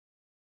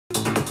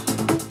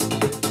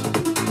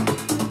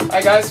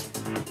Hi guys,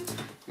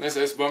 this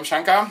is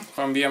Shankar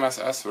from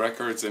BMSS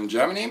Records in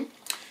Germany,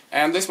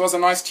 and this was a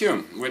nice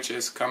tune which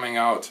is coming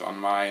out on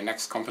my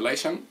next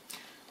compilation.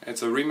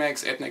 It's a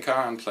remix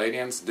Ethnica and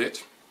Palladians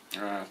did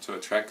to a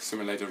track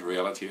Simulated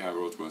Reality I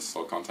wrote with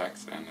Soul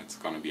Contacts, and it's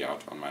gonna be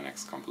out on my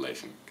next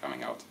compilation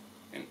coming out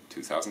in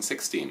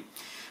 2016.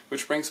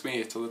 Which brings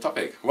me to the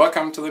topic.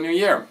 Welcome to the new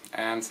year,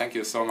 and thank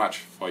you so much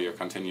for your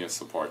continuous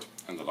support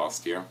in the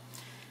last year.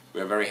 We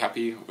are very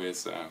happy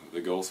with the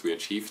goals we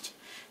achieved,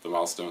 the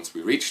milestones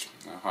we reached,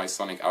 high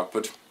sonic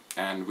output,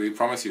 and we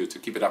promise you to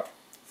keep it up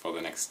for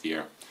the next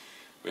year.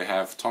 We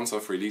have tons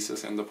of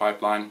releases in the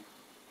pipeline,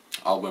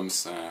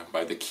 albums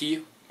by The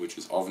Key, which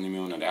is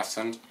Moon and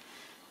Absent.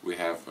 We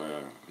have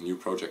a new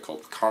project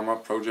called Karma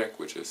Project,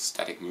 which is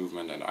Static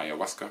Movement and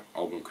Ayahuasca,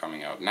 album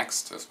coming out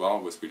next as well,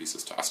 with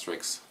releases to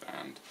Asterix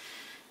and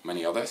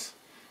many others.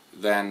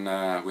 Then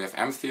we have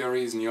M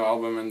Theory's new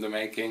album in the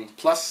making,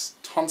 plus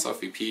tons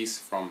of EPs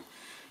from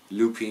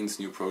Lupine's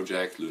new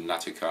project,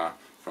 Lunatica,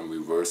 from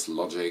Reverse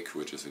Logic,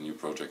 which is a new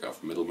project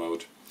of Middle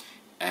Mode,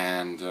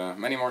 and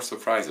many more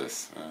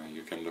surprises.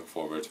 You can look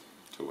forward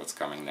to what's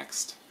coming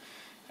next.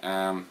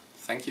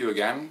 Thank you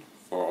again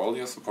for all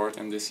your support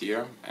in this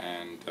year,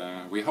 and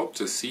we hope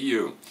to see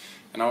you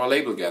in our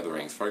label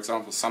gatherings. For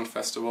example, Sun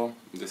Festival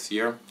this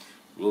year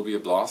will be a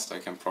blast, I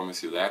can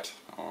promise you that.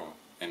 Or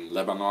in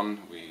Lebanon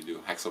we do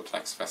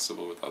Hexaplex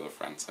Festival with other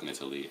friends in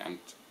Italy, and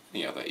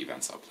many other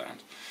events are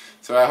planned.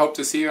 So I hope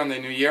to see you in the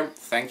new year.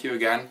 Thank you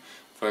again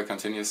for your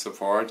continuous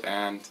support,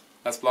 and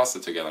let's blast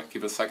it together.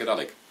 Keep it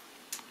psychedelic.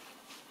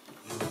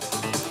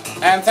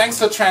 And thanks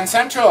to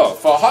Trancentral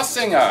for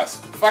hosting us.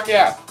 Fuck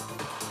yeah!